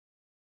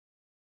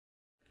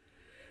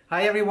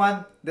Hi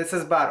everyone, this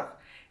is Baruch.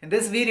 In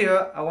this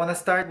video, I want to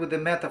start with a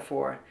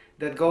metaphor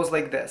that goes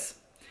like this.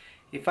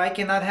 If I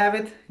cannot have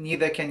it,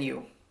 neither can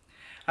you.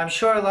 I'm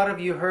sure a lot of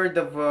you heard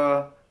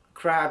of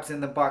crabs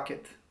in the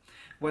bucket.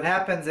 What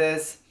happens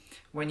is,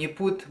 when you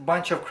put a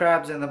bunch of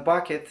crabs in a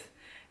bucket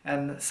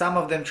and some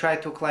of them try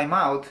to climb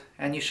out,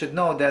 and you should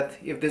know that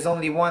if there's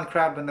only one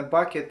crab in the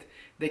bucket,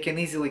 they can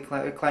easily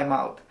climb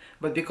out.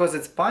 But because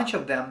it's a bunch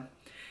of them,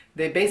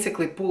 they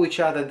basically pull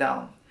each other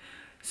down.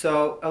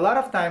 So a lot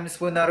of times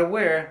we're not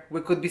aware,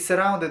 we could be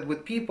surrounded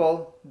with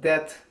people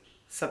that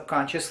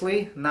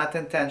subconsciously, not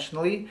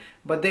intentionally,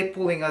 but they're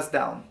pulling us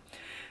down.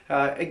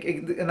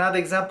 Another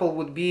example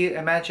would be,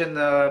 imagine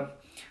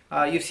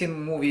you've seen the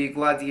movie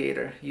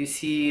Gladiator. You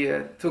see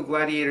two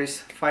gladiators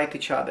fight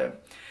each other.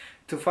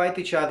 To fight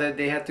each other,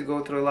 they had to go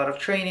through a lot of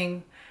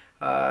training,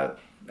 a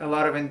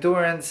lot of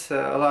endurance,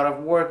 a lot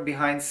of work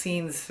behind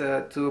scenes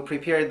to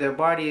prepare their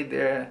body,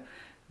 their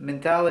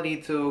mentality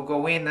to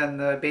go in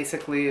and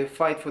basically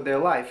fight for their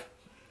life.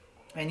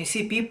 And you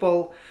see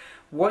people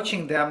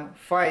watching them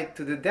fight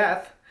to the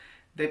death.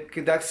 They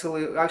could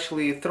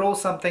actually throw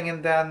something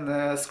and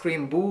then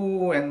scream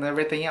boo and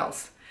everything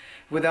else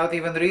without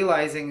even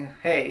realizing,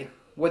 hey,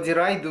 what did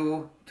I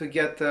do to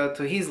get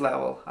to his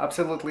level?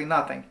 Absolutely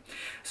nothing.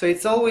 So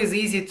it's always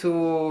easy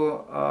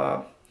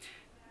to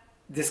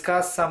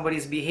discuss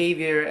somebody's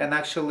behavior and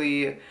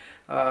actually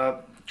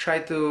try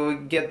to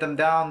get them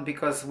down,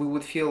 because we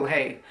would feel,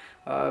 hey,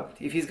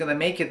 if he's gonna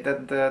make it,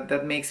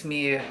 that makes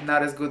me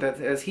not as good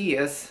as he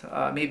is.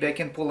 Maybe I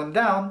can pull him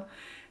down,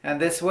 and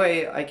this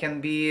way I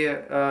can be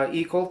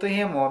equal to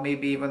him or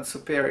maybe even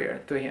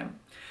superior to him.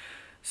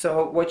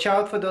 So watch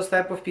out for those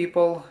type of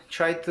people.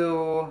 Try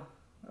to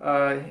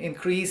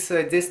increase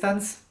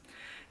distance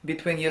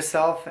between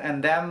yourself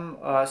and them,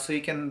 so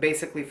you can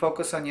basically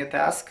focus on your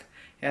task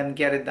and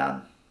get it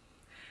done.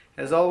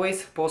 As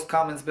always, post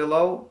comments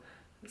below,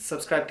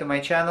 subscribe to my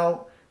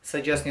channel,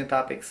 suggest new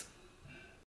topics.